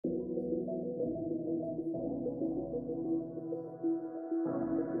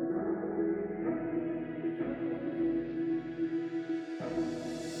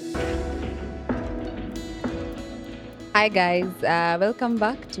Hi guys, welcome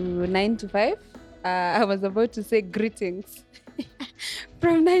back to 9 to 5. I was about to say greetings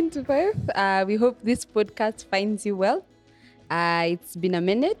from 9 to 5. We hope this podcast finds you well. It's been a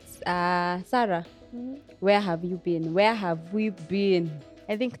minute. Sarah, where have you been? Where have we been?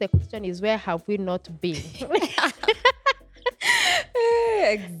 I think the question is, where have we not been?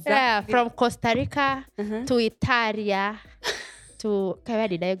 Exactly. Yeah, from Costa Rica Uh-huh. to Italia to where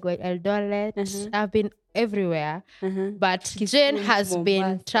did I go? Eldoret. Uh-huh. I've been everywhere. Uh-huh. But Jane Kisumu, has been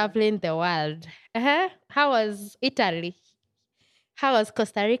Mombasa. traveling the world. How was Italy? How was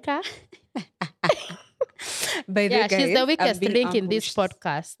Costa Rica? By the Yeah, she's guys, the I'm weakest being link in this ambushed.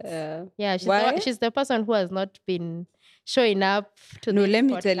 podcast. Yeah, Why? she's the person who has not been showing up to No, this let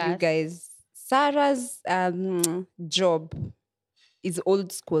me podcast. tell you guys. Sarah's job is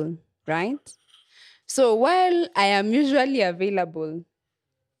old school, right? So while I am usually available,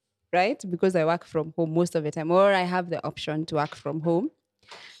 right, because I work from home most of the time, or I have the option to work from home,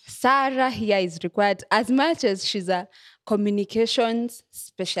 Sarah here is required as much as she's a communications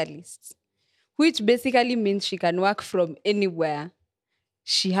specialist, which basically means she can work from anywhere.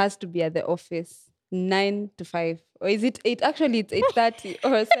 She has to be at the office 9 to 5. Or is it 8? Actually, it's 8:30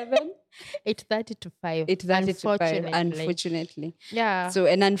 or 7. 8:30 to 5. 8:30 to 5, unfortunately. Yeah. So,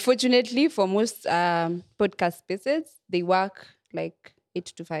 and unfortunately for most podcast spaces, they work like 8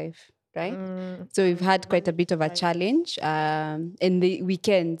 to 5, right? So we've had quite a bit of a challenge. In the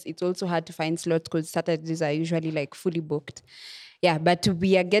weekends, it's also hard to find slots because Saturdays are usually like fully booked. Yeah, but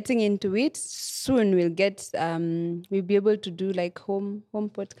we are getting into it soon. We'll be able to do like home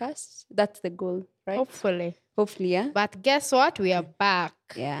podcasts. That's the goal, right? Hopefully. Yeah. But guess what? We are back.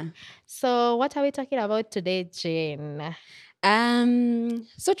 Yeah. So what are we talking about today, Jane?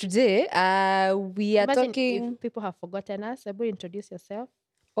 So today, we are Imagine talking. if people have forgotten us. Ebu, introduce yourself.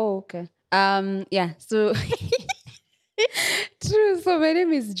 Oh, okay. Yeah. So true. So my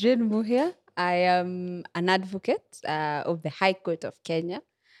name is Jane Muhia. I am an advocate of the High Court of Kenya,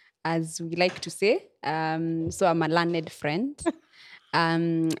 as we like to say. So I'm a learned friend.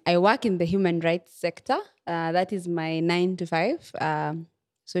 I work in the human rights sector. That is my 9 to 5,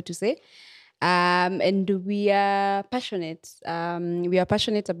 so to say. And we are passionate. We are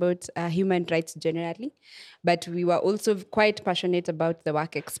passionate about human rights generally, but we were also quite passionate about the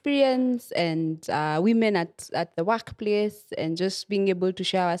work experience and women at the workplace, and just being able to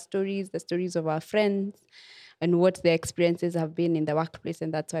share our stories, the stories of our friends, and what their experiences have been in the workplace.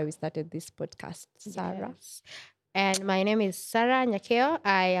 And that's why we started this podcast, Sarah. Yes. And my name is Sarah Nyakeo.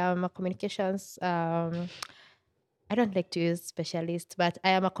 I am a communications I don't like to use specialist, but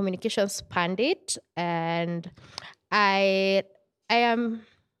I am a communications pandit, and I am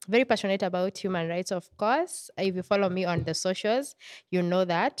very passionate about human rights, of course. If you follow me on the socials, you know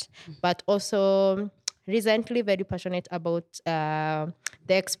that. But also recently very passionate about the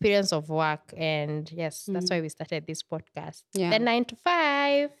experience of work. And yes, that's why we started this podcast. Yeah. The 9 to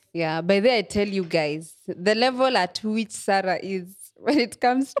 5. Yeah, by the way, I tell you guys, the level at which Sarah is when it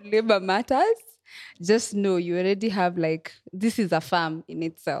comes to labor matters, just know you already have this is a farm in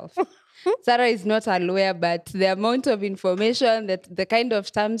itself. Sarah is not a lawyer, but the amount of information, that the kind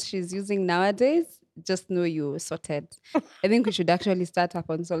of terms she's using nowadays, just know you sorted. I think we should actually start a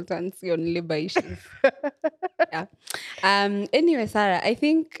consultancy on labor issues. Yeah. Anyway, Sarah, I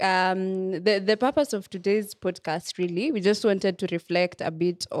think the purpose of today's podcast, really, we just wanted to reflect a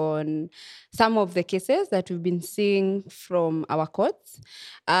bit on some of the cases that we've been seeing from our courts.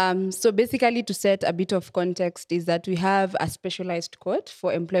 So basically, to set a bit of context, is that we have a specialized court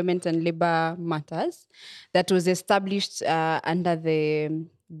for employment and labor matters that was established under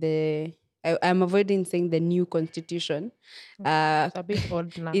I'm avoiding saying the new constitution. It's a bit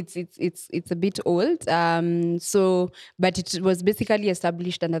old now. It's a bit old. But it was basically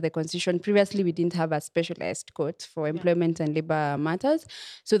established under the constitution. Previously, we didn't have a specialized court for employment and labor matters.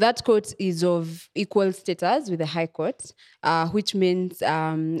 So that court is of equal status with the High Court, which means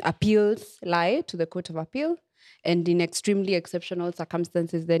appeals lie to the Court of Appeal. And in extremely exceptional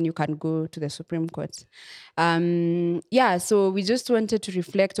circumstances, then you can go to the Supreme Court. So we just wanted to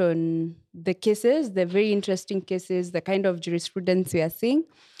reflect on the cases, the very interesting cases, the kind of jurisprudence we are seeing,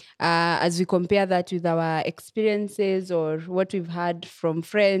 as we compare that with our experiences or what we've had from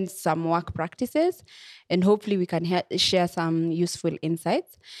friends, some work practices, and hopefully we can share some useful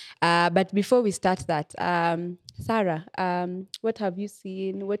insights. But before we start that, Sarah, what have you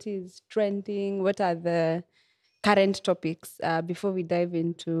seen? What is trending? What are the current topics before we dive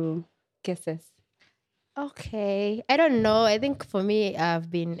into cases? Okay. I don't know. I think for me,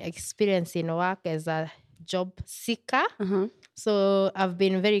 I've been experiencing work as a job seeker. So I've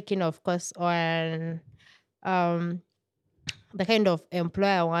been very keen, of course, on the kind of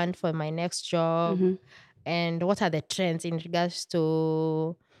employer I want for my next job, and what are the trends in regards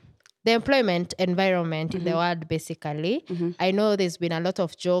to the employment environment in the world, basically. I know there's been a lot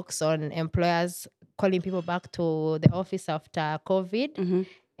of jokes on employers calling people back to the office after COVID.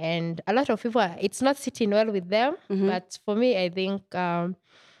 And a lot of people, it's not sitting well with them. But for me, I think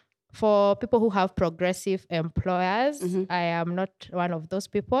for people who have progressive employers, I am not one of those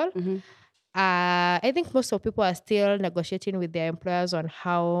people. I think most of people are still negotiating with their employers on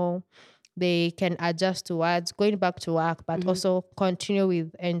how they can adjust towards going back to work, but also continue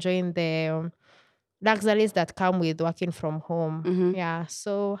with enjoying the luxuries that come with working from home. Yeah.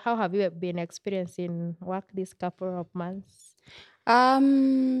 So, how have you been experiencing work this couple of months?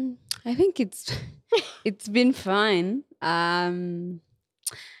 I think it's been fine. I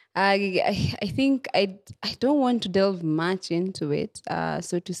think I don't want to delve much into it,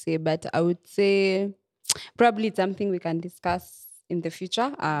 so to say, but I would say probably it's something we can discuss in the future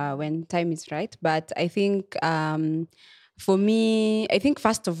when time is right. But I think for me, I think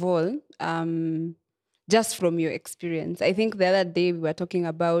first of all, just from your experience, I think the other day we were talking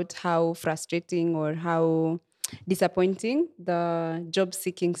about how frustrating or how disappointing the job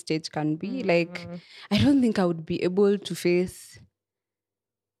seeking stage can be. Like, I don't think I would be able to face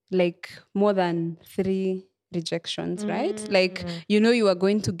like more than 3 rejections, right? Like, you are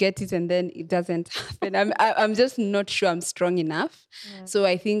going to get it and then it doesn't happen. I'm just not sure I'm strong enough. So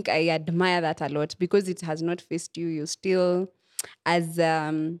I think I admire that a lot because it has not faced you. You're still as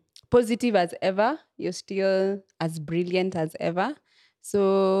positive as ever. You're still as brilliant as ever.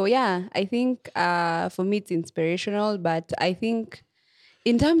 So yeah, I think for me it's inspirational, but I think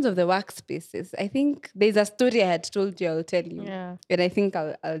in terms of the workspaces, I think there's a story I had told you, I'll tell you. Yeah. And I think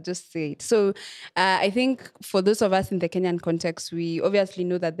I'll just say it. So I think for those of us in the Kenyan context, we obviously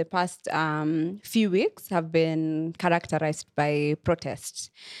know that the past few weeks have been characterized by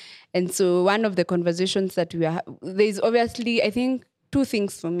protests. And so one of the conversations that there's obviously, I think, two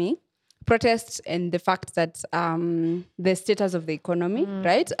things for me. Protests and the fact that the status of the economy,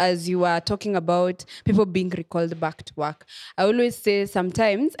 right? As you are talking about people being recalled back to work. I always say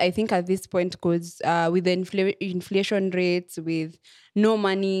sometimes, I think at this point, because with the inflation rates, with no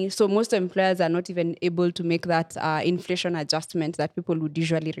money, so most employers are not even able to make that inflation adjustment that people would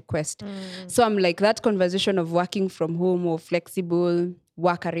usually request. So I'm like, that conversation of working from home or flexible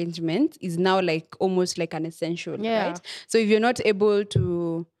work arrangement is now like almost like an essential, right? So if you're not able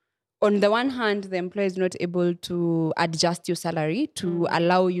to, on the one hand, the employer is not able to adjust your salary to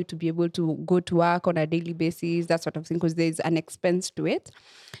allow you to be able to go to work on a daily basis, that sort of thing, because there's an expense to it.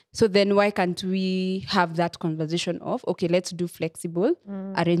 So then why can't we have that conversation of, okay, let's do flexible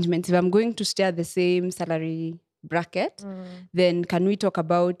arrangements. If I'm going to stay at the same salary bracket, then can we talk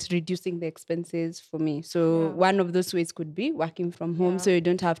about reducing the expenses for me? So one of those ways could be working from home, so you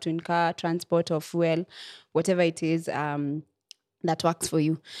don't have to incur transport or fuel, whatever it is that works for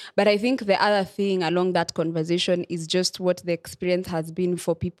you. But I think the other thing along that conversation is just what the experience has been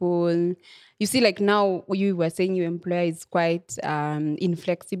for people. You see, like now you were saying your employer is quite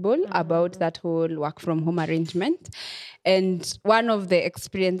inflexible about that whole work from home arrangement. And one of the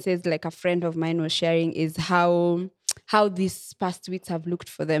experiences, like a friend of mine was sharing, is how these past weeks have looked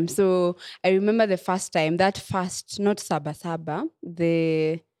for them. So I remember the first time, that first, not Saba Saba,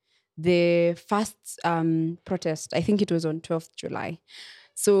 the first protest, I think it was on 12th July.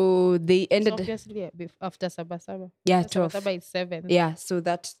 So they So ended, obviously, after Sabasaba. yeah, After 12th. Sabasaba is 7. Yeah, so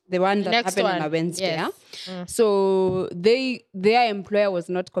that's the one that Next happened on a one, Wednesday. yes. Yeah? So their employer was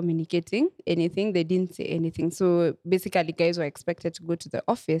not communicating anything. They didn't say anything. So basically, guys were expected to go to the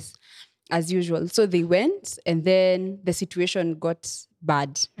office as usual. So they went, and then the situation got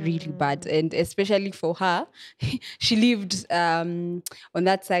bad, really bad. And especially for her, she lived on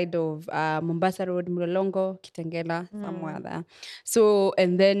that side of Mombasa Road, Mlolongo, Kitengela, somewhere there. So,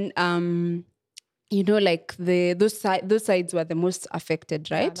 and then like those sides were the most affected,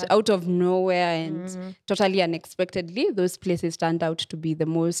 right? Out of nowhere and totally unexpectedly, those places turned out to be the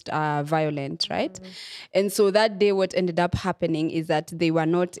most violent, right? And so that day, what ended up happening is that they were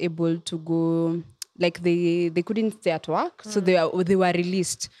not able to go, like they couldn't stay at work, so they were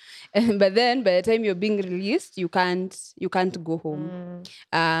released. But then by the time you're being released, you can't go home.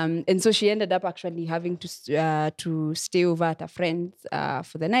 And so she ended up actually having to stay over at a friend's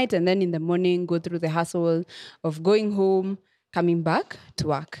for the night, and then in the morning go through the hassle of going home, coming back to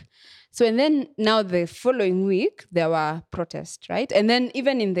work. So, and then now the following week, there were protests, right? And then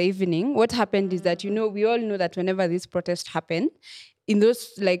even in the evening, what happened is that, we all know that whenever these protests happen, in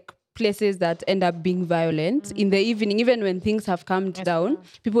those like places that end up being violent in the evening, even when things have calmed down,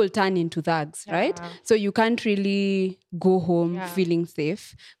 people turn into thugs, right? So you can't really go home feeling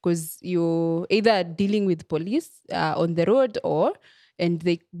safe because you're either dealing with police on the road and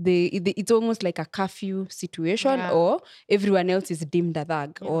it's almost like a curfew situation, or everyone else is deemed a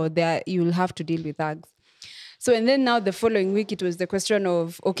thug, or you'll have to deal with thugs. So, and then now the following week, it was the question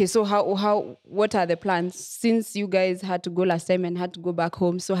of, okay, so what are the plans? Since you guys had to go last time and had to go back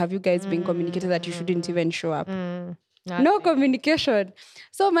home, so have you guys been communicated that you shouldn't even show up? No communication.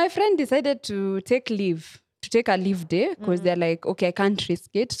 So my friend decided to take a leave day, because they're like, okay, I can't risk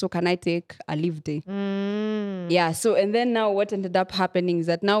it, so can I take a leave day? Yeah, so, and then now what ended up happening is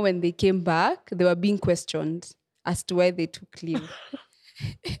that now when they came back, they were being questioned as to why they took leave.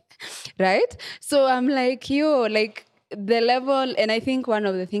 Right? So I'm like, like the level, and I think one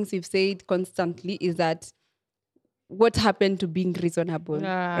of the things we've said constantly is that what happened to being reasonable,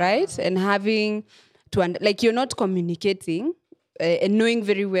 right? And having to, like, you're not communicating and knowing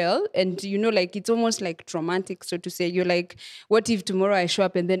very well, and like it's almost like traumatic, so to say. You're like, what if tomorrow I show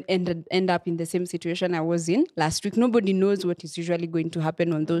up and then end up in the same situation I was in last week? Nobody knows what is usually going to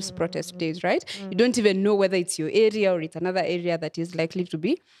happen on those protest days, right? You don't even know whether it's your area or it's another area that is likely to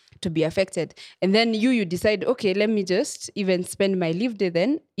be affected. And then you decide, okay, let me just even spend my leave day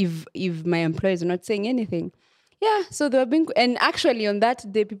then, if my employer is not saying anything. Yeah, so they were being, and actually on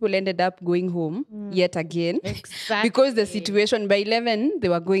that day, people ended up going home yet again. Exactly. Because the situation, by 11, they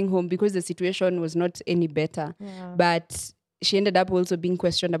were going home because the situation was not any better. But she ended up also being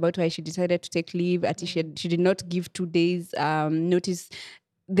questioned about why she decided to take leave. She did not give 2 days notice.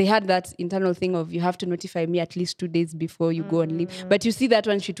 They had that internal thing of, you have to notify me at least 2 days before you go on leave. But you see, that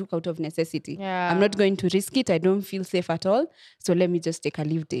one she took out of necessity. I'm not going to risk it. I don't feel safe at all. So let me just take a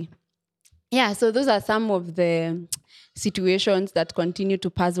leave day. Yeah, so those are some of the situations that continue to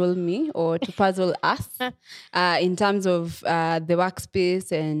puzzle me, or to puzzle us, in terms of the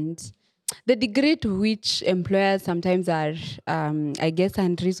workspace and the degree to which employers sometimes are, I guess,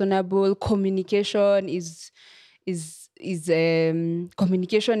 unreasonable. Communication is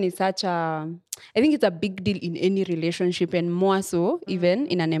communication is such a, I think it's a big deal in any relationship, and more so even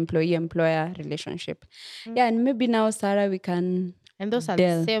in an employee-employer relationship. Yeah, and maybe now, Sarah, we can. And those are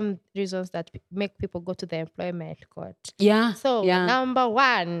the same reasons that make people go to the employment court. Yeah. So, number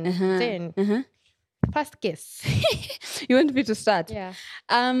one, then, first case. You want me to start? Yeah.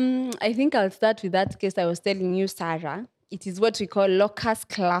 I think I'll start with that case I was telling you, Sarah. It is what we call locus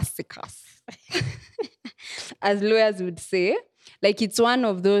classicus, as lawyers would say. Like, it's one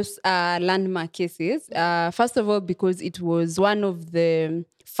of those landmark cases. First of all, because it was one of the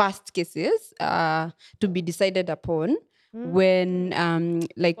first cases to be decided upon. When,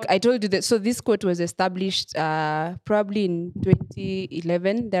 like I told you that, so this court was established probably in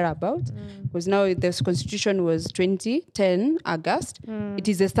 2011, thereabout, because now the constitution was 2010, August. It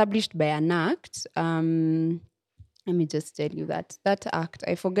is established by an act. Let me just tell you that act,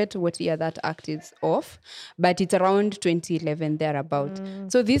 I forget what year that act is of, but it's around 2011, thereabout.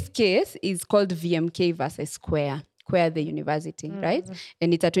 So this case is called VMK versus Square the university, right?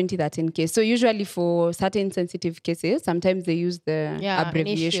 And it's a 2013 case. So usually for certain sensitive cases, sometimes they use the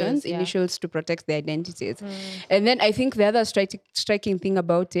abbreviations, initials to protect their identities. And then I think the other striking thing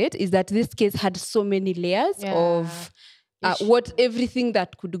about it is that this case had so many layers of everything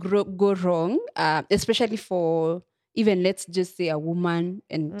that could go wrong, especially for even, let's just say, a woman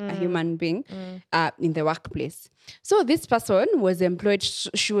and a human being in the workplace. So this person was employed,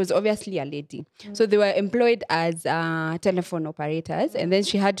 she was obviously a lady. So they were employed as telephone operators, and then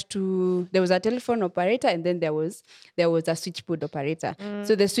there was a telephone operator, and then there was a switchboard operator.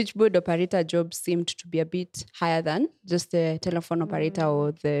 So the switchboard operator job seemed to be a bit higher than just the telephone operator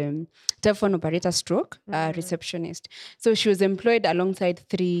or the telephone operator stroke receptionist. So she was employed alongside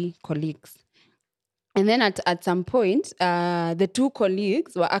 3 colleagues. And then at some point, the 2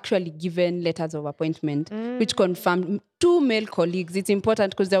 colleagues were actually given letters of appointment, which confirmed 2 male colleagues. It's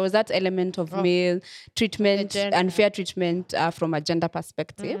important because there was that element of male treatment, unfair treatment from a gender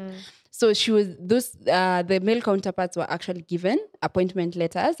perspective. So the male counterparts were actually given appointment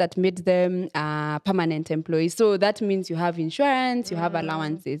letters that made them permanent employees. So that means you have insurance, you have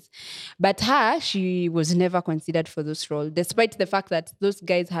allowances. But she was never considered for this role, despite the fact that those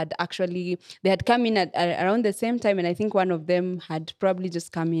guys had come in at around the same time. And I think one of them had probably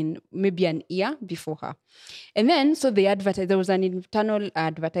just come in maybe an year before her. And then, so they advertised, there was an internal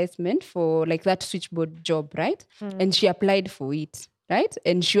advertisement for like that switchboard job, right? And she applied for it. Right?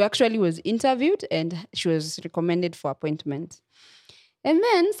 And she actually was interviewed and she was recommended for appointment. And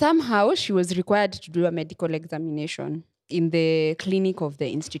then somehow she was required to do a medical examination. in the clinic of the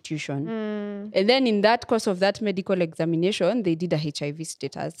institution. And then in that course of that medical examination, they did a HIV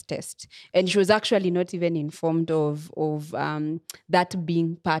status test. And she was actually not even informed of that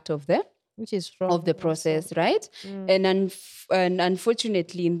being part of Which is wrong. of the process, right? And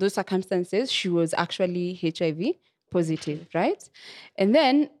unfortunately, in those circumstances, she was actually HIV positive, right? And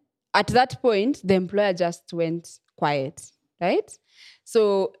then at that point, the employer just went quiet, right?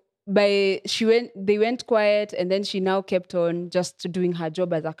 So they went quiet, and then she now kept on just doing her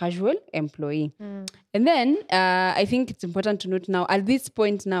job as a casual employee. And then I think it's important to note now, at this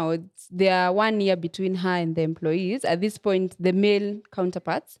point now, there are 1 year between her and the employees. At this point, the male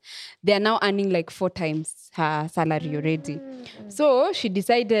counterparts, they are now earning like 4 times her salary already. So she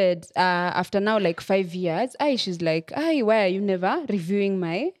decided after now like 5 years, she's like, why are you never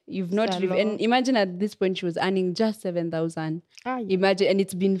reviewing you've not reviewed. And imagine at this point, she was earning just 7,000. Imagine, and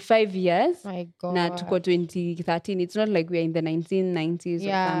it's been 5 years. My God. Now to 2013. It's not like we're in the 1990s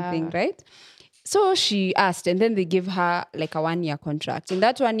or something, right? So she asked, and then they gave her like a 1 year contract. In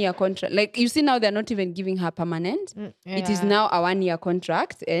that 1 year contract, like you see now, they're not even giving her permanent. It is now a 1 year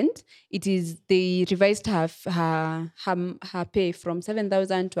contract, and they revised her pay from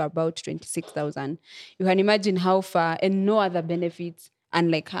 7,000 to about 26,000. You can imagine how far, and no other benefits,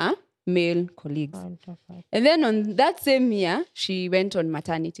 unlike her male colleagues. And then on that same year, she went on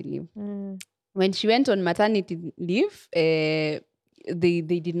maternity leave. When she went on maternity leave, they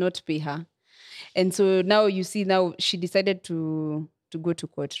did not pay her. And so now you see, now she decided to go to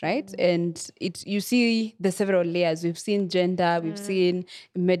court, right? And you see the several layers. We've seen gender, we've seen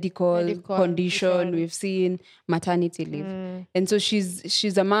medical condition, we've seen maternity leave. And so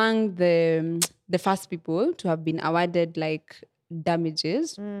she's among the first people to have been awarded like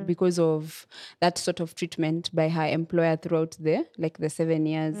damages because of that sort of treatment by her employer throughout the 7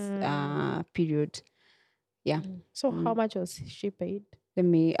 years period. Yeah. So how much was she paid?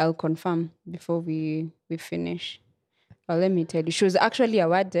 I'll confirm before we finish. Let me tell you. She was actually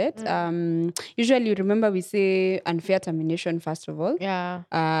awarded. Usually, you remember we say unfair termination, first of all.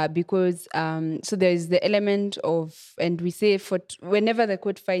 Yeah. Because so there is the element of, and we say whenever the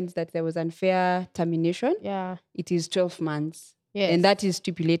court finds that there was unfair termination, it is 12 months. Yes. And that is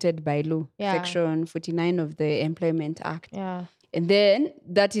stipulated by law, Section 49 of the Employment Act. Yeah. And then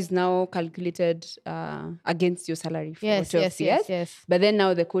that is now calculated against your salary for 12 years. Yes. But then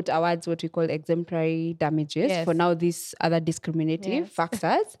now the court awards what we call exemplary damages for now these other discriminative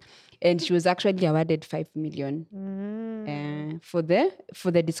factors. And she was actually awarded 5 million for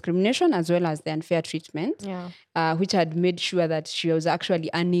the discrimination as well as the unfair treatment, which had made sure that she was actually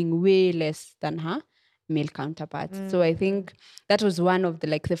earning way less than her male counterparts. So I think that was one of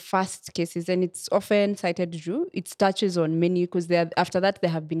the first cases, and it's often cited. It touches on many, because after that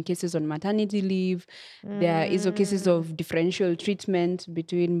there have been cases on maternity leave. There is cases of differential treatment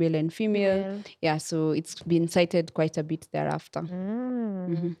between male and female. Yeah, so it's been cited quite a bit thereafter.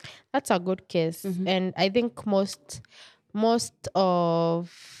 That's a good case, and I think most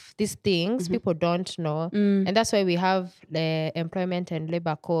of these things people don't know, and that's why we have the Employment and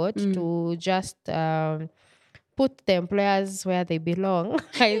Labor Court to just put the employers where they belong.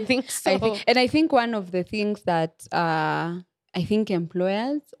 I think so. I think one of the things that I think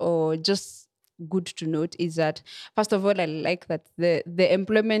employers, or just good to note, is that first of all, I like that the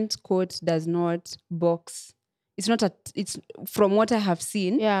Employment Court does not box. It's from what I have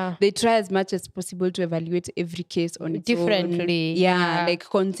seen, they try as much as possible to evaluate every case on its differently. Own. Like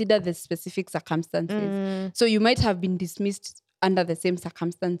consider the specific circumstances. So you might have been dismissed under the same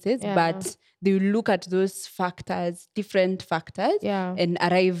circumstances, but they will look at those factors, different factors, and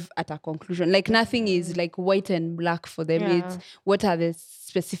arrive at a conclusion. Like nothing is like white and black for them. It's what are the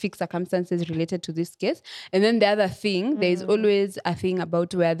specific circumstances related to this case. And then the other thing, there is always a thing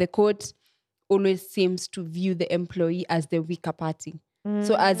about where the court always seems to view the employee as the weaker party.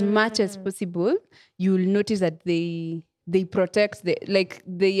 So as much as possible, you'll notice that they protect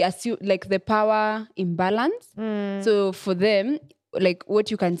they assume the power imbalance. So for them,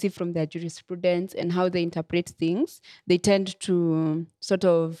 what you can see from their jurisprudence and how they interpret things, they tend to sort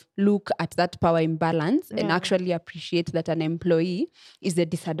of look at that power imbalance and actually appreciate that an employee is the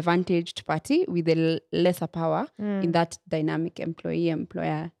disadvantaged party with the lesser power in that dynamic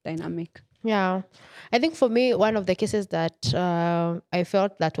employee-employer dynamic. Yeah, I think for me, one of the cases that I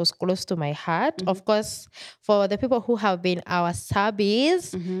felt that was close to my heart, of course, for the people who have been our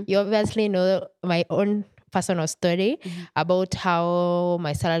subbies, you obviously know my own personal story about how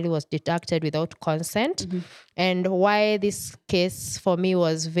my salary was deducted without consent, and why this case for me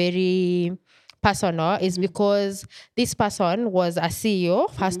was very personal is because this person was a CEO,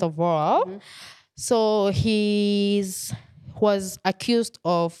 first of all. So he was accused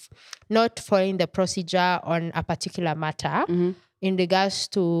of not following the procedure on a particular matter in regards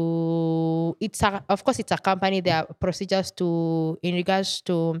to of course it's a company, there are procedures to in regards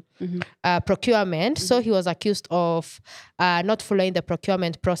to procurement. So he was accused of not following the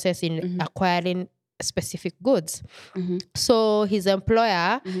procurement process in acquiring specific goods. So his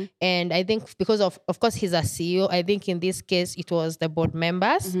employer, and I think because of course he's a CEO, I think in this case it was the board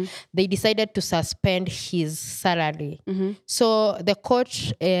members, they decided to suspend his salary. So the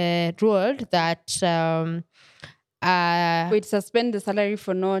court ruled that Wait, suspend the salary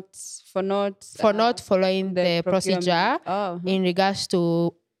for not following the procedure in regards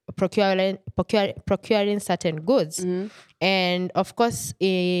to procuring certain goods. And of course,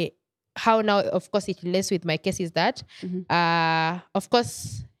 how now, of course, it relates with my case is that, of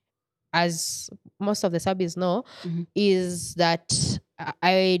course, as most of the subbies know, is that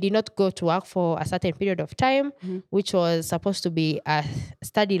I did not go to work for a certain period of time, which was supposed to be a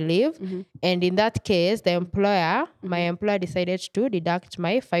study leave. And in that case, my employer decided to deduct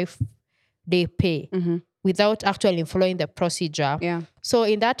my 5-day pay without actually following the procedure. Yeah. So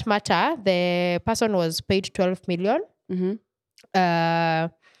in that matter, the person was paid 12 million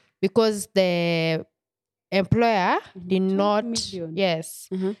because the employer did not,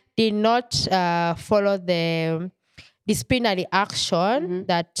 did not follow the disciplinary action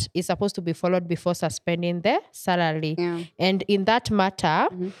that is supposed to be followed before suspending the salary. And in that matter,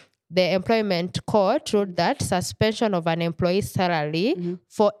 the employment court ruled that suspension of an employee's salary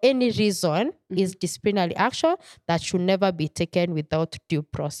for any reason is disciplinary action that should never be taken without due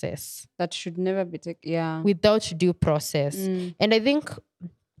process. That should never be taken, without due process. And I think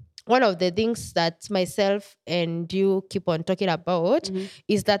one of the things that myself and you keep on talking about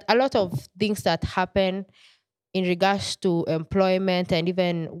is that a lot of things that happen in regards to employment and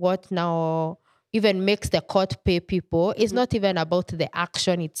even what now even makes the court pay people is not even about the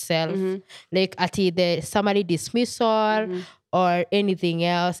action itself, like at the summary dismissal or anything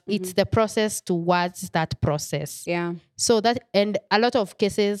else. It's the process towards that process. So that, and a lot of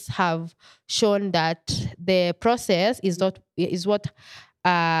cases have shown that the process is what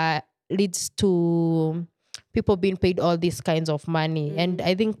leads to people being paid all these kinds of money. And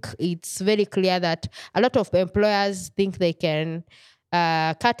I think it's very clear that a lot of employers think they can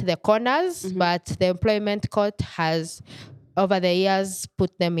cut the corners, but the employment court has over the years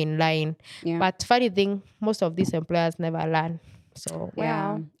put them in line. But funny thing, most of these employers never learn. So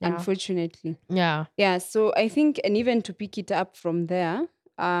unfortunately. So I think, and even to pick it up from there,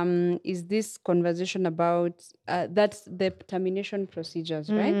 is this conversation about that's the termination procedures,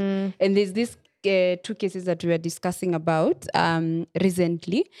 right? And there's this 2 cases that we were discussing about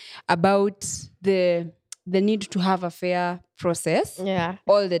recently about the need to have a fair process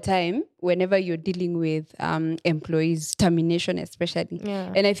all the time whenever you're dealing with employees, termination especially.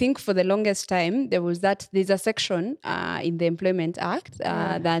 And I think for the longest time there's a section in the Employment Act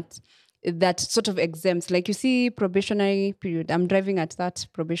that sort of exempts, like you see probationary period. I'm driving at that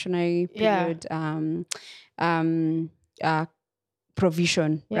probationary period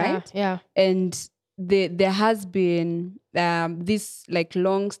provision, right? And there has been this like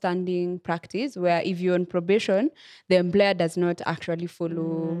long-standing practice where if you're on probation, the employer does not actually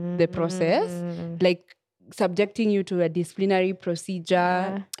follow the process, like subjecting you to a disciplinary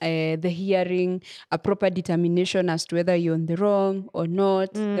procedure, the hearing, a proper determination as to whether you're on the wrong or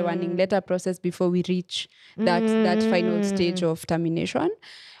not, the warning letter process before we reach that final stage of termination.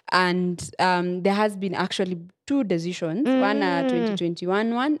 And there has been actually 2 decisions, one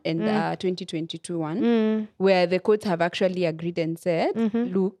 2021 one and 2022 one, where the courts have actually agreed and said,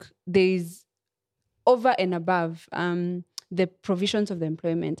 look, there is over and above the provisions of the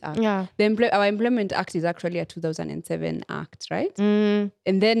Employment Act. Our Employment Act is actually a 2007 act, right? And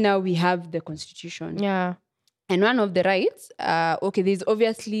then now we have the Constitution. And one of the rights, there's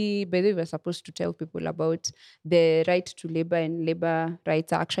obviously, by the way, we're supposed to tell people about the right to labor, and labor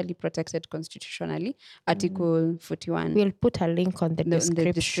rights are actually protected constitutionally. Article 41. We'll put a link on the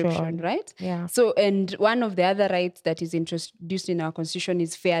description, right? So, and one of the other rights that is introduced in our constitution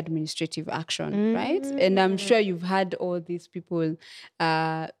is fair administrative action, right? And I'm sure you've heard all these people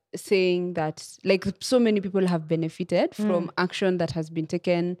saying that, like, so many people have benefited from action that has been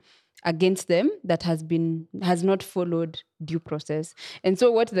taken against them that has not followed due process. And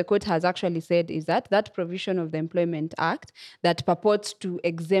so what the court has actually said is that provision of the Employment Act that purports to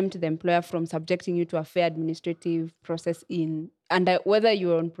exempt the employer from subjecting you to a fair administrative process whether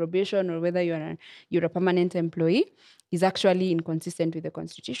you're on probation or whether you're a permanent employee is actually inconsistent with the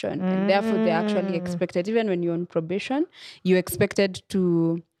Constitution. And therefore they're actually expected, even when you're on probation, you're expected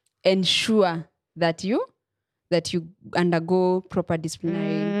to ensure that you undergo proper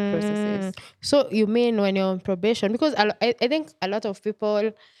disciplinary processes. So you mean when you're on probation? Because I think a lot of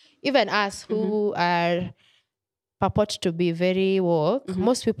people, even us who are purport to be very woke,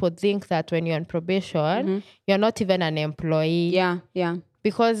 most people think that when you're on probation, you're not even an employee. Yeah, yeah.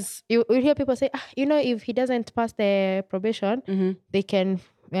 Because you hear people say, if he doesn't pass the probation, they can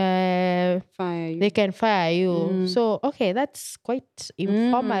Fire you. they can fire you. So okay, that's quite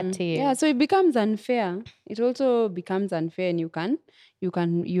informative. Yeah, so it becomes unfair. It also becomes unfair, and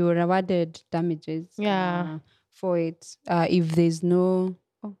you're rewarded damages for it if there's no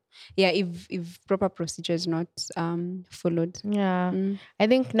if proper procedure is not followed. Yeah. I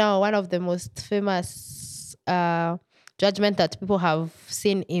think now one of the most famous judgment that people have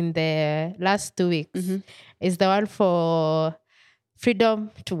seen in the last 2 weeks is the one for freedom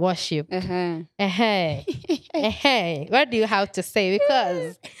to worship. What do you have to say?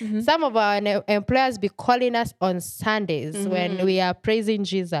 Because some of our employers be calling us on Sundays when we are praising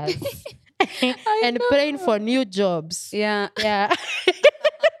Jesus and praying for new jobs. Yeah. Yeah.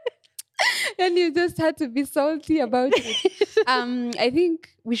 And you just had to be salty about it. I think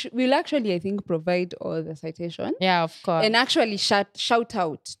we'll actually, I think, provide all the citation. Yeah, of course. And actually shout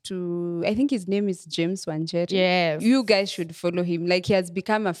out to, I think his name is James Wanjeri. Yes. You guys should follow him. Like, he has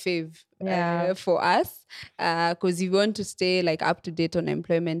become a fave for us because we want to stay like up to date on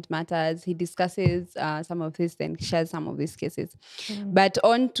employment matters. He discusses some of this and shares some of these cases. But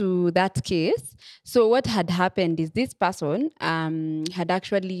on to that case. So what had happened is this person had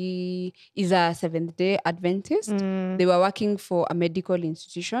actually is a Seventh-day Adventist. They were working for a medical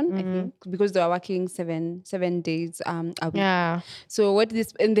institution, I think, because they were working seven days a week. Yeah. So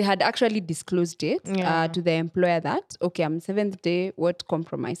and they had actually disclosed it to the employer that, okay, I'm seventh day, what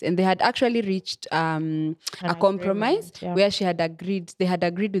compromise? And they had actually reached a compromise where they had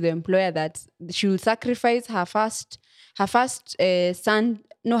agreed with the employer that she will sacrifice her first Saturday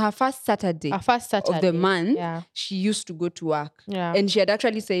of the month. She used to go to work. And she had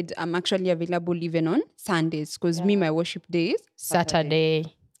actually said, I'm actually available even on Sundays because my worship day is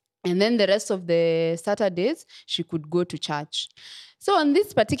Saturday. And then the rest of the Saturdays, she could go to church. So on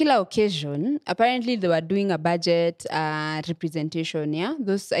this particular occasion, apparently they were doing a budget representation. Yeah,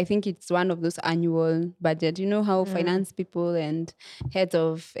 I think it's one of those annual budget. You know how finance people and heads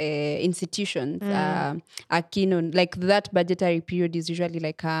of institutions are keen on, like, that budgetary period is usually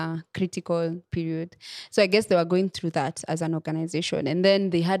like a critical period. So I guess they were going through that as an organization, and then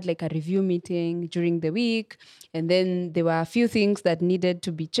they had like a review meeting during the week, and then there were a few things that needed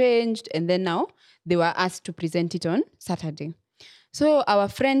to be changed, and then now they were asked to present it on Saturday. So our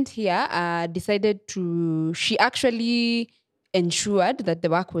friend here decided she actually ensured that the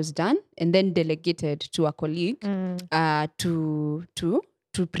work was done and then delegated to a colleague to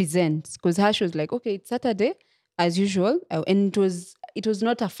present, because she was like, okay, it's Saturday as usual, and it was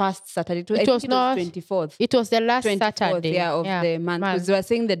not a fast Saturday. It was not 24th. It was the last Saturday of the month, because they were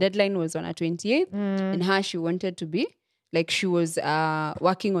saying the deadline was on a 28th, and she wanted to be like, she was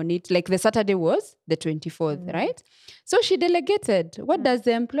working on it. Like, the Saturday was the 24th, right? So she delegated. What does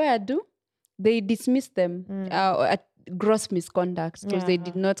the employer do? They dismiss them at gross misconduct because they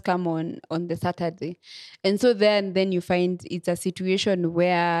did not come on the Saturday. And so then you find it's a situation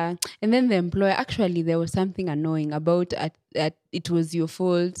where, and then the employer, actually, there was something annoying about that it was your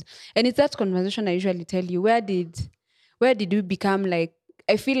fault. And it's that conversation I usually tell you, where did we become like,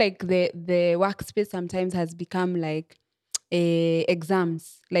 I feel like the workspace sometimes has become like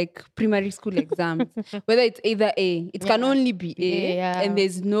exams, like primary school exams, whether it's either it can only be and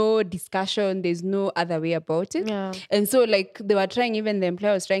there's no discussion, there's no other way about it. And so, like, they were trying, even the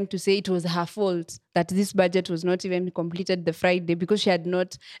employer was trying to say it was her fault that this budget was not even completed the Friday because she had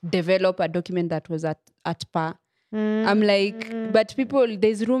not developed a document that was at par. I'm like, but people,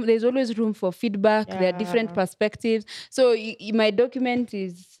 there's always room for feedback. There are different perspectives. So my document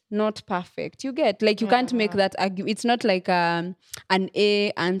is not perfect. You get, like, you can't make that argument. It's not like an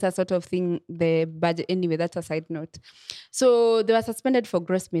A answer sort of thing, the budget. Anyway, that's a side note. So they were suspended for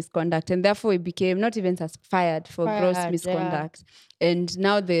gross misconduct, and therefore it became not even fired for gross misconduct. And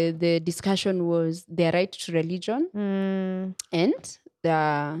now the discussion was their right to religion and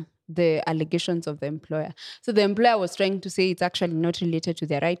the allegations of the employer. So the employer was trying to say it's actually not related to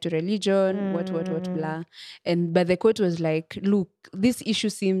their right to religion, what, blah. But the court was like, look, this issue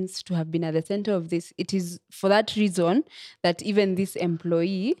seems to have been at the center of this. It is for that reason that even this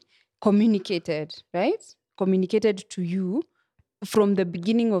employee communicated to you from the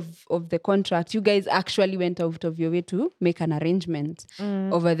beginning of the contract. You guys actually went out of your way to make an arrangement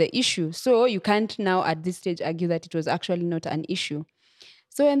over the issue. So you can't now at this stage argue that it was actually not an issue.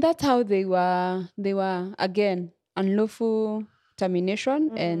 So and that's how they were again unlawful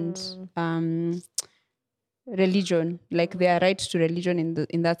termination and religion, like their right to religion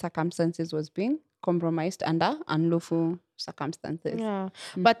in that circumstances was being compromised under unlawful circumstances. Yeah.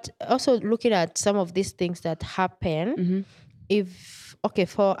 But also looking at some of these things that happen, if okay,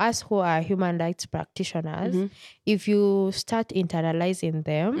 for us who are human rights practitioners, if you start internalizing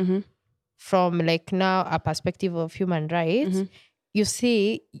them from like now a perspective of human rights, you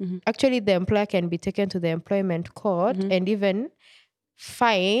see actually the employer can be taken to the employment court and even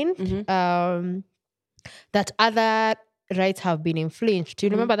fined that other rights have been infringed. Do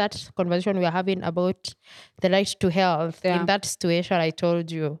you remember that conversation we were having about the right to health? Yeah. In that situation I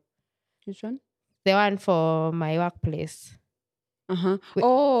told you, Which one? the one for my workplace.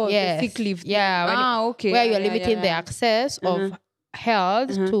 Oh, Yes. the sick leave thing. Yeah. Okay. Where Yeah, you're yeah, limiting yeah, the yeah. access of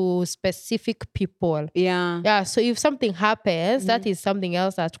health to specific people. Yeah. Yeah. So if something happens, that is something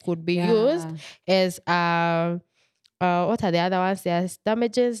else that could be used as what are the other ones? There's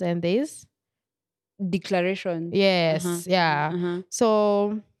damages and there's Declaration. yes. Yeah.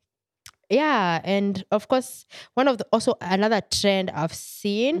 So yeah, and of course, one of the also another trend I've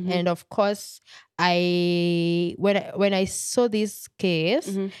seen, and of course, when I saw this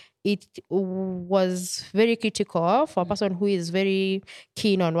case, it was very critical for a person who is very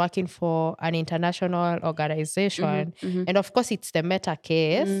keen on working for an international organization, and of course, it's the Meta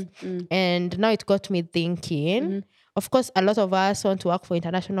case, and now it got me thinking. Of course, a lot of us want to work for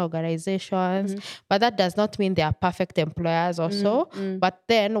international organizations, but that does not mean they are perfect employers also. But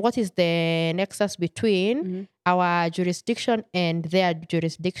then what is the nexus between our jurisdiction and their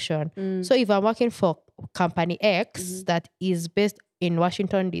jurisdiction? So if I'm working for company X that is based in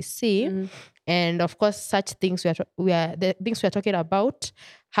Washington, D.C., and of course, such things the things we're talking about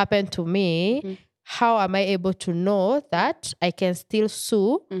happen to me, how am I able to know that I can still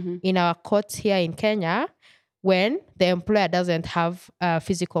sue in our courts here in Kenya when the employer doesn't have a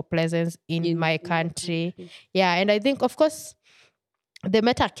physical presence in my country? Yeah, and I think, of course, the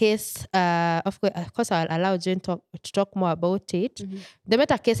Meta case, of course, I'll allow Jane to talk more about it. The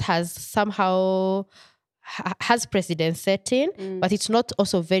Meta case has somehow has precedent setting, but it's not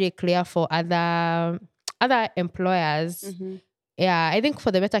also very clear for other employers. Yeah, I think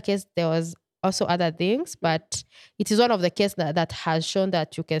for the Meta case, there was also other things, but it is one of the cases that has shown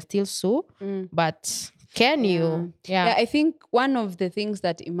that you can still sue, but can you? Yeah, I think one of the things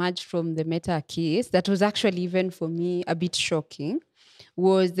that emerged from the Meta case that was actually even for me a bit shocking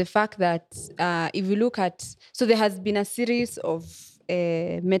was the fact that if you look at, so there has been a series of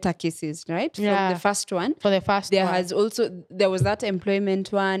Meta cases, right? From the first one. For the first there one. there was that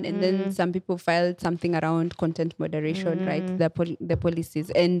employment one, and then some people filed something around content moderation, right? The policies.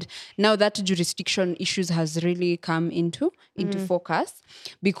 And now that jurisdiction issues has really come into focus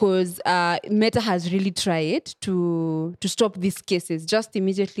because Meta has really tried to stop these cases. Just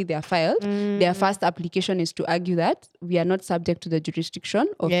immediately they are filed. Their first application is to argue that we are not subject to the jurisdiction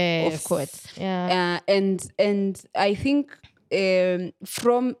of courts. Yeah. And I think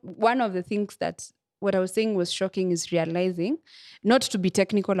from one of the things that what I was saying was shocking is realizing, not to be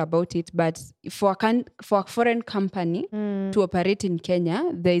technical about it, but for a foreign company to operate in Kenya,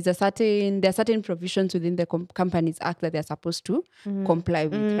 there are certain provisions within the Companies Act that they're supposed to comply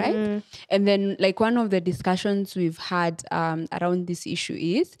with, right? And then, like, one of the discussions we've had around this issue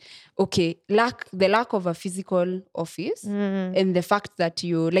is, okay, the lack of a physical office and the fact that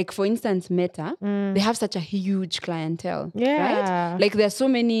you, like, for instance, Meta, they have such a huge clientele, right? Like, there's so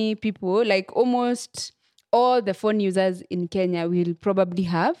many people, like almost all the phone users in Kenya will probably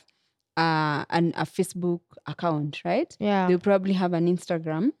have a Facebook account, right? Yeah. They'll probably have an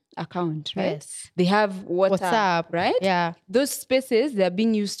Instagram account, right? Yes. They have WhatsApp, right? Yeah. Those spaces, they're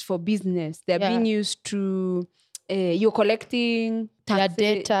being used for business. They're being used to, you're collecting taxes,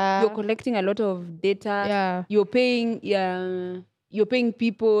 data. you're collecting a lot of data. Yeah. You're paying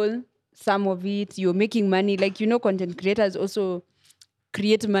people some of it. You're making money. Like, content creators also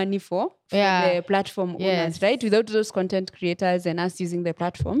create money for the platform owners, right? Without those content creators and us using the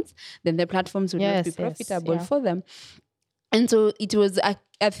platforms, then the platforms would not be profitable for them. And so it was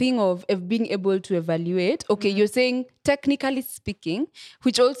a thing of being able to evaluate, okay, you're saying technically speaking,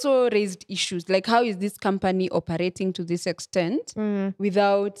 which also raised issues, like how is this company operating to this extent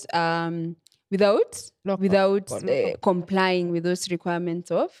without complying with those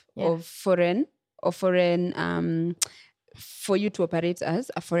requirements of foreign for you to operate as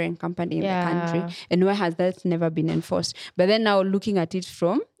a foreign company in the country, and why has that never been enforced? But then now looking at it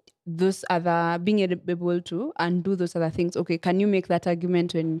from those other being able to undo those other things. Okay, can you make that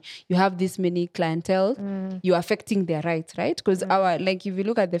argument when you have this many clientele, you're affecting their rights, right? Because our, like, if you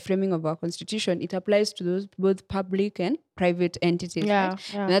look at the framing of our constitution, it applies to those both public and private entities, right?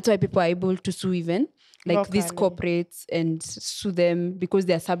 And that's why people are able to sue even like these Locally. corporates and sue them because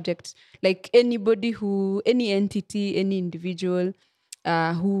they are subject, like any entity, any individual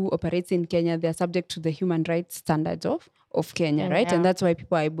who operates in Kenya, they are subject to the human rights standards of Kenya, right? And that's why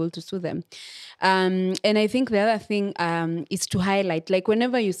people are able to sue them. And I think the other thing is to highlight, like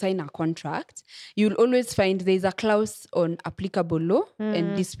whenever you sign a contract, you'll always find there's a clause on applicable law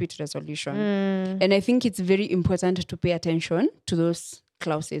and dispute resolution. And I think it's very important to pay attention to those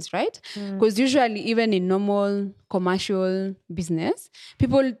clauses, right? Because usually, even in normal commercial business,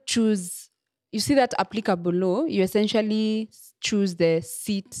 people choose, you see that applicable law, you essentially choose the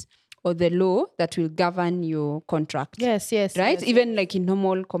seat or the law that will govern your contract. Yes, Right? yes, Even like in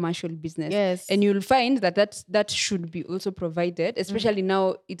normal commercial business. Yes. And you'll find that should be also provided, especially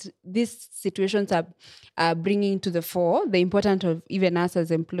now these situations are bringing to the fore the importance of even us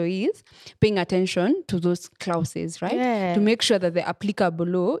as employees paying attention to those clauses, right? Yeah. To make sure that the applicable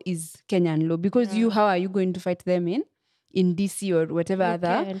law is Kenyan law. Because how are you going to fight them in DC or whatever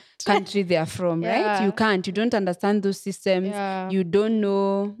other can't. country they are from, right? Yeah. You can't. You don't understand those systems. Yeah. You don't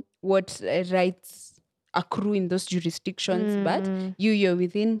know what rights accrue in those jurisdictions. But you're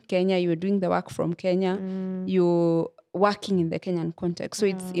within Kenya. You're doing the work from Kenya. You're working in the Kenyan context. So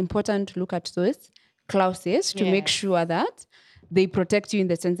it's important to look at those clauses to make sure that they protect you in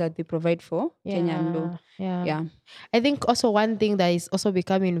the sense that they provide for Kenyan law. Yeah. I think also one thing that is also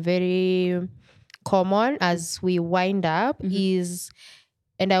becoming very common as we wind up is,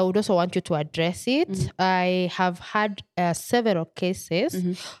 and I would also want you to address it. I have had several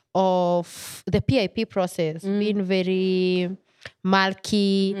cases of the PIP process being very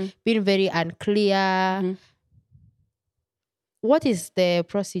murky, being very unclear. What is the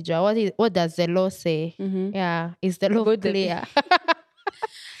procedure? What does the law say? Yeah, is the law About the- clear?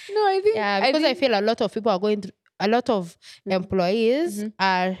 No, I think Because I feel a lot of people are going through, a lot of employees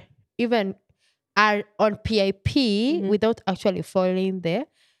are on PIP without actually following the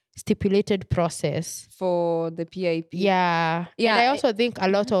stipulated process. for the PIP. Yeah. Yeah, And I also think a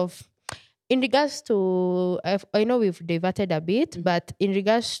lot of, in regards to, I know we've diverted a bit, but in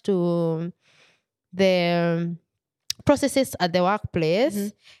regards to the processes at the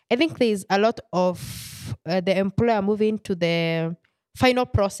workplace, I think there's a lot of the employer moving to the final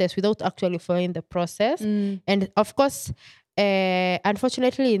process without actually following the process. And of course,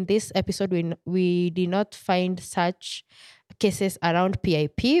 unfortunately, in this episode, we did not find such cases around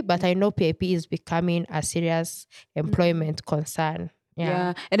PIP, but I know PIP is becoming a serious employment concern.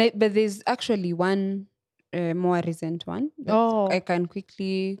 Yeah. But there's actually one more recent one that I can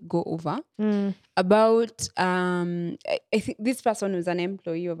quickly go over about I think this person was an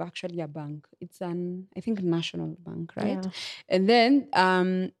employee of actually a bank. It's I think national bank, right? And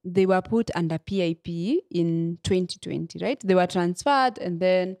then they were put under PIP in 2020, right? They were transferred, and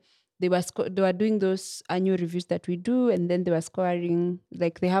then they were doing those annual reviews that we do, and then they were scoring,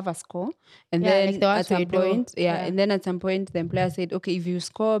 like they have a score, and then like the ones at some we do. point, and then at some point the employer said, okay, if you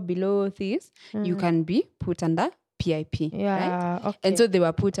score below this, you can be put under PIP, right? Okay. And so they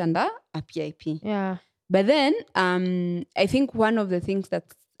were put under a PIP. Yeah. But then I think one of the things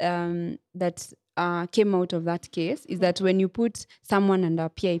that came out of that case is that when you put someone under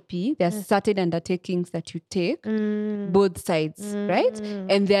PIP, there are certain undertakings that you take, both sides, right?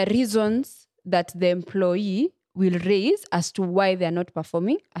 And there are reasons that the employee will raise as to why they are not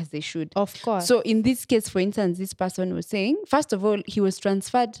performing as they should. Of course. So in this case, for instance, this person was saying, first of all, he was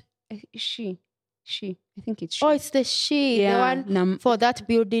transferred. She. I think it's she. Oh, it's the she. Yeah, The one for that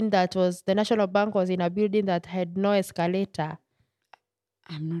building that was, the National Bank was in a building that had no escalator.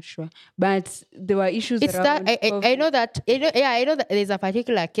 I'm not sure, but there were issues. It's around that I know that. I know that there's a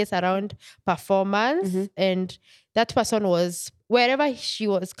particular case around performance, and that person was, wherever she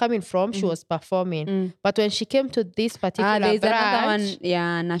was coming from, she was performing. But when she came to this particular there's branch, another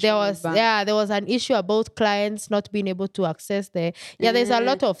one. National Bank. There was an issue about clients not being able to access the. There's a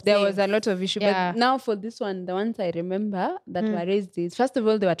lot of. There things. was a lot of issue. Yeah. But now for this one, the ones I remember that were raised is, first of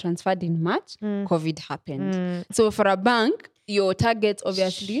all, they were transferred in March. COVID happened. So for a bank, your targets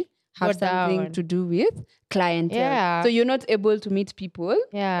obviously have something to do with clientele. Yeah. So you're not able to meet people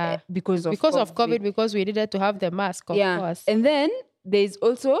because of COVID, because we needed to have the mask, of course. And then there's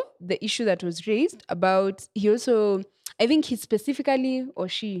also the issue that was raised about, he also I think he specifically, or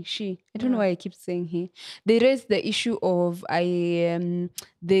she, I don't know why I keep saying he. They raised the issue of the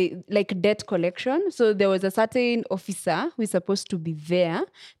like debt collection. So there was a certain officer who is supposed to be there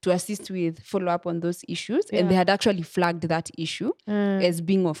to assist with follow up on those issues, and they had actually flagged that issue as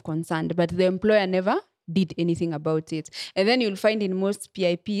being of concern, but the employer never did anything about it. And then you'll find in most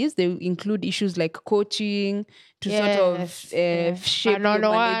PIPs, they will include issues like coaching to sort of shape your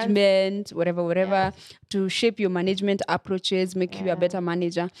management, whatever, to shape your management approaches, make you a better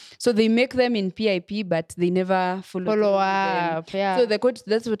manager. So they make them in PIP, but they never follow up. So the court,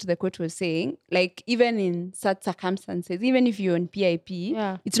 that's what the court was saying. Like, even in such circumstances, even if you're on PIP,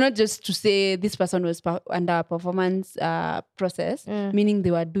 it's not just to say this person was under a performance process, meaning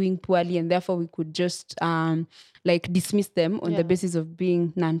they were doing poorly, and therefore we could just like dismiss them on the basis of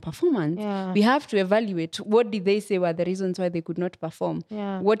being non-performance. We have to evaluate, what did they say were the reasons why they could not perform?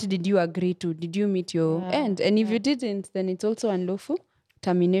 What did you agree to? Did you meet your end? And if you didn't, then it's also unlawful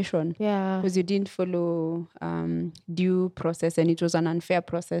termination, because you didn't follow due process, and it was an unfair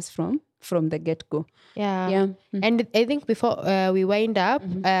process from the get-go. And I think before we wind up,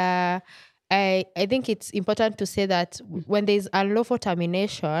 I think it's important to say that when there's unlawful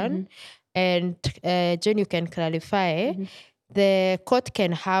termination, and Jen, you can clarify, the court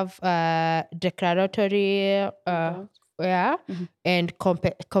can have declaratory and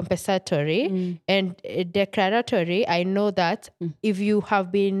compensatory. And declaratory, I know that if you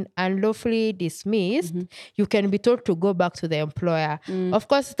have been unlawfully dismissed, you can be told to go back to the employer. Of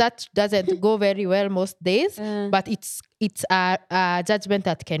course, that doesn't go very well most days, but it's a judgment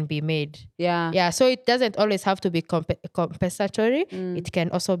that can be made. So it doesn't always have to be compensatory. It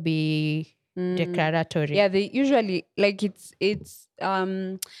can also be declaratory. They usually, like, it's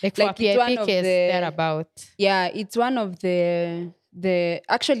like for PIP case thereabout. It's one of the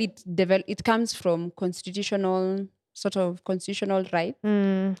actually it comes from constitutional right,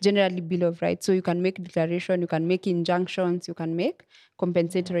 generally Bill of Rights. So you can make declaration, you can make injunctions, you can make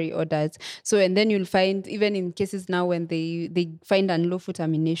compensatory orders. So, and then you'll find, even in cases now when they find unlawful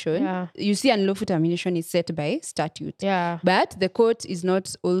termination, you see unlawful termination is set by statute. But the court is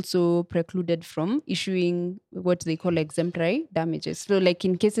not also precluded from issuing what they call exemplary damages. So like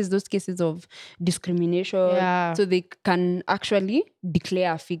in those cases of discrimination, so they can actually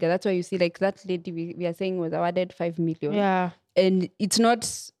declare a figure. That's why you see, like, that lady we are saying was awarded 5 million. And it's not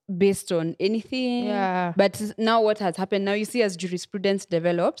based on anything. But now what has happened, now you see, as jurisprudence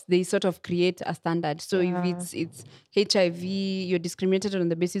develops, they sort of create a standard. So if it's HIV, you're discriminated on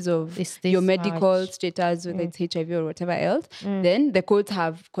the basis of your medical status, whether it's HIV or whatever else, then the courts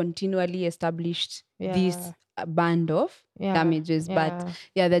have continually established this band of damages. But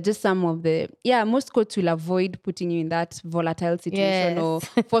they're just some of the most courts will avoid putting you in that volatile situation or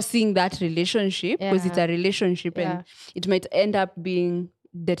forcing that relationship, because it's a relationship and it might end up being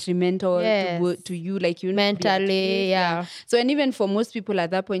detrimental to you, like, you mentally. So, and even for most people at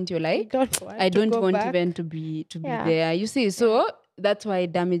that point, you're like, I don't want even to be there, you see. So that's why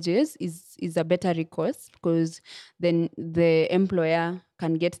damages is a better recourse, because then the employer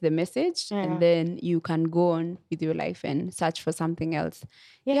can get the message and then you can go on with your life and search for something else.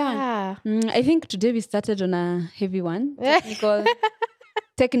 I think today we started on a heavy one,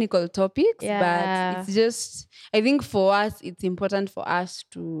 technical topics, but it's just, I think for us, it's important for us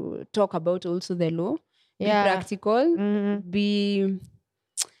to talk about also the law, be practical,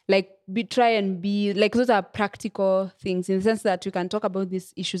 try and be like, those are practical things, in the sense that we can talk about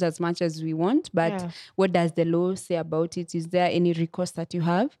these issues as much as we want, but what does the law say about it? Is there any recourse that you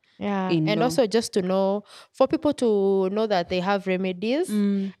have? And law? Also just to know, for people to know that they have remedies.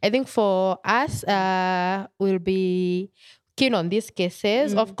 I think for us, we'll be keen on these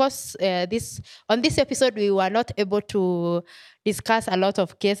cases. Of course, on this episode, we were not able to discuss a lot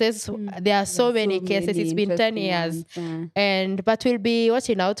of cases. There are so many cases. It's been 10 years. But we'll be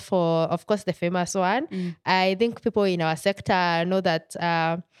watching out for, of course, the famous one. I think people in our sector know that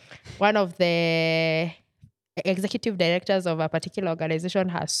one of the executive directors of a particular organization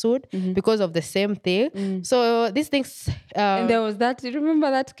has sued because of the same thing. So these things... and there was that, you remember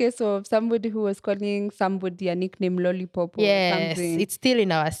that case of somebody who was calling somebody a nickname Lollipop or something? It's still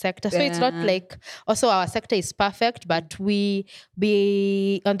in our sector. So it's not like... Also, our sector is perfect, but we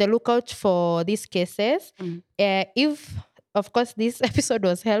be on the lookout for these cases. If of course, this episode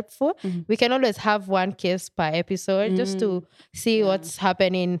was helpful. We can always have one case per episode just to see what's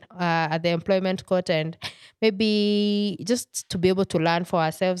happening at the employment court, and maybe just to be able to learn for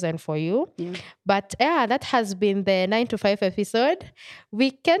ourselves and for you. But yeah, that has been the 9 to 5 episode.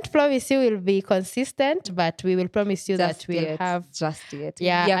 We can't promise you we'll be consistent, but we will promise you that we'll have just yet.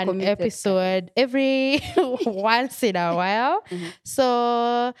 an committed. episode every once in a while.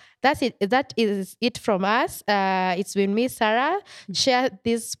 So that's it. That is it from us. It's been me, Sarah. Share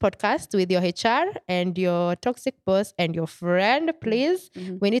this podcast with your HR and your toxic boss and your friend, please.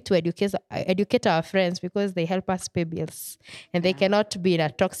 We need to educate our friends because they help us pay bills and they cannot be in a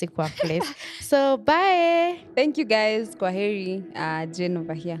toxic workplace. So bye. Thank you guys. Kwaheri. Jane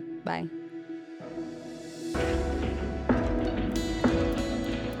over here. Bye.